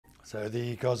So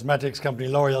the cosmetics company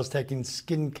L'Oreal is taking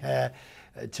skincare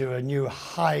to a new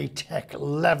high-tech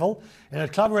level in a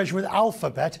collaboration with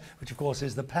Alphabet, which of course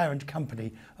is the parent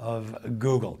company of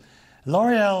Google.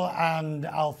 L'Oreal and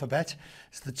Alphabet,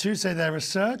 so the two say their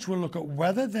research will look at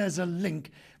whether there's a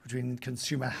link between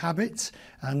consumer habits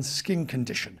and skin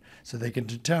condition, so they can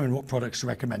determine what products to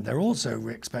recommend. They're also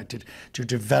expected to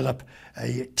develop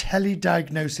a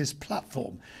telediagnosis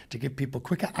platform to give people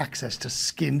quicker access to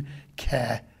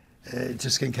skincare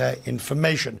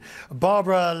information.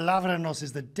 Barbara Lavernos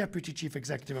is the Deputy Chief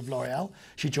Executive of L'Oreal.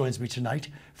 She joins me tonight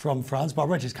from France.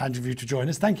 Barbara, it is kind of you to join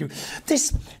us. Thank you.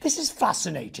 This is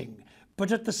fascinating,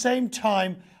 but at the same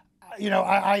time, you know,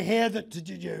 I hear that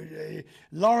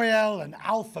L'Oreal and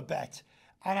Alphabet,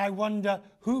 and I wonder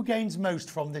who gains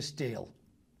most from this deal.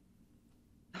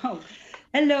 Oh,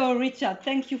 hello, Richard.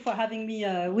 Thank you for having me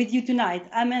with you tonight.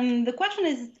 I mean, the question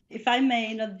is, if I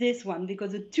may, not this one,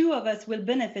 because the two of us will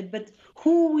benefit, but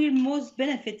who will most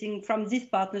benefiting from this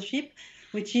partnership,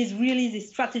 which is really the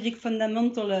strategic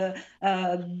fundamental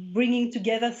bringing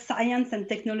together science and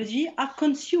technology, are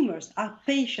consumers, are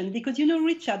patients. Because, you know,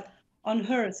 Richard, on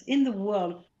Earth, in the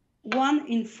world, 1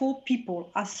 in 4 people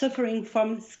are suffering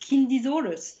from skin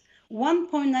disorders.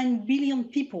 1.9 billion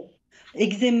people,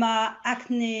 eczema,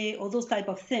 acne, all those type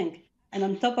of things. And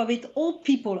on top of it, all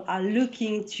people are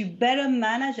looking to better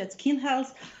manage their skin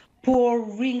health, pore,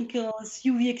 wrinkles,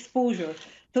 UV exposure.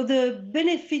 So the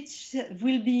benefits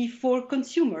will be for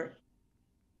consumer.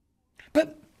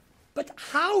 But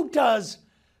how does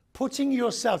putting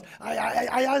yourself,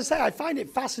 I find it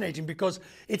fascinating because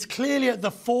it's clearly at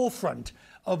the forefront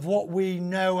of what we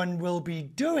know and will be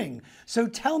doing. So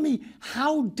tell me,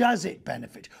 how does it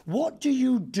benefit? What do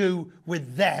you do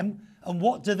with them and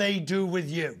what do they do with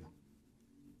you?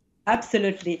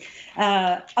 Absolutely.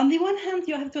 On the one hand,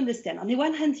 you have to understand, on the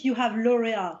one hand, you have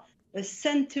L'Oreal, a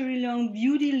century-long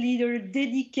beauty leader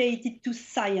dedicated to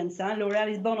science.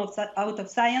 L'Oreal is born out of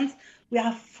science. We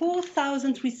have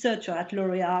 4,000 researchers at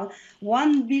L'Oreal,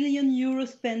 1 billion euros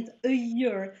spent a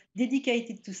year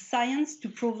dedicated to science to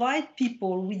provide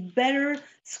people with better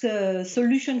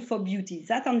solutions for beauty.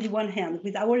 That on the one hand,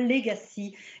 with our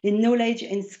legacy in knowledge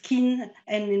in skin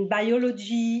and in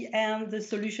biology and the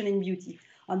solution in beauty.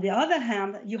 On the other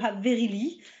hand, you have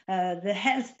Verily, the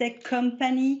health tech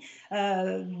company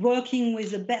working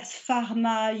with the best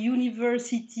pharma,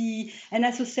 university, and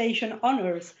association on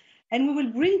Earth. And we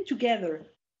will bring together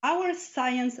our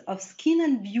science of skin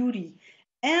and beauty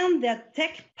and their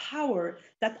tech power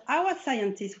that our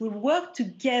scientists will work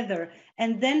together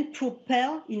and then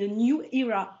propel in a new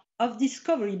era of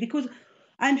discovery. Because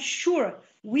I'm sure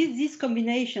with this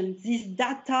combination, this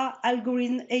data,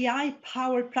 algorithm, AI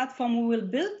powered platform we will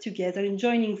build together in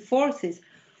joining forces,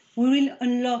 we will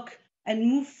unlock and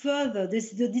move further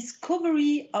the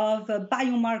discovery of a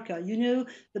biomarker, you know,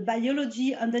 the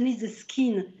biology underneath the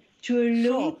skin to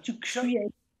allow to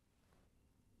create.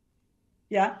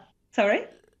 Yeah, sorry?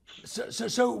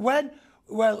 So when,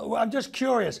 well, I'm just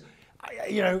curious,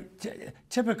 you know,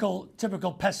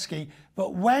 typical pesky,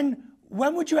 but when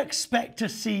would you expect to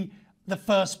see the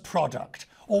first product?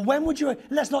 Or when would you,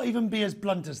 let's not even be as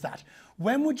blunt as that,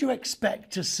 when would you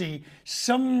expect to see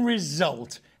some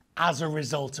result as a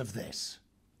result of this?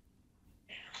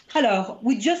 Alors,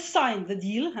 we just signed the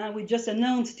deal. We just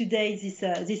announced today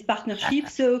this partnership.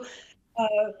 So,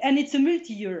 and it's a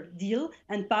multi-year deal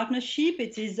and partnership.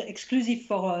 It is exclusive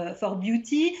for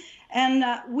beauty. And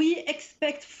we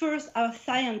expect first our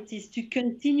scientists to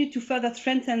continue to further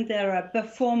strengthen their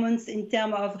performance in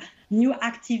terms of new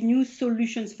active, new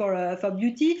solutions for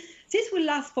beauty. This will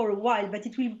last for a while, but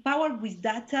it will be powered with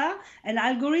data and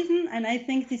algorithm, and I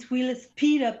think this will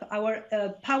speed up our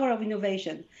power of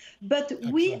innovation. But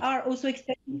excellent. We are also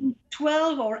expecting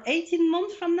 12 or 18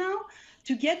 months from now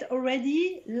to get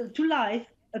already to life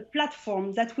a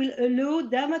platform that will allow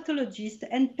dermatologists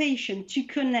and patients to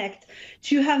connect,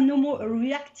 to have no more a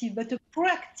reactive, but a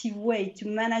proactive way to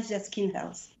manage their skin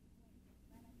health.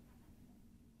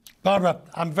 Barbara,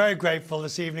 I'm very grateful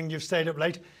this evening you've stayed up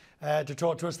late to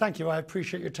talk to us. Thank you. I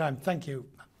appreciate your time. Thank you.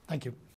 Thank you.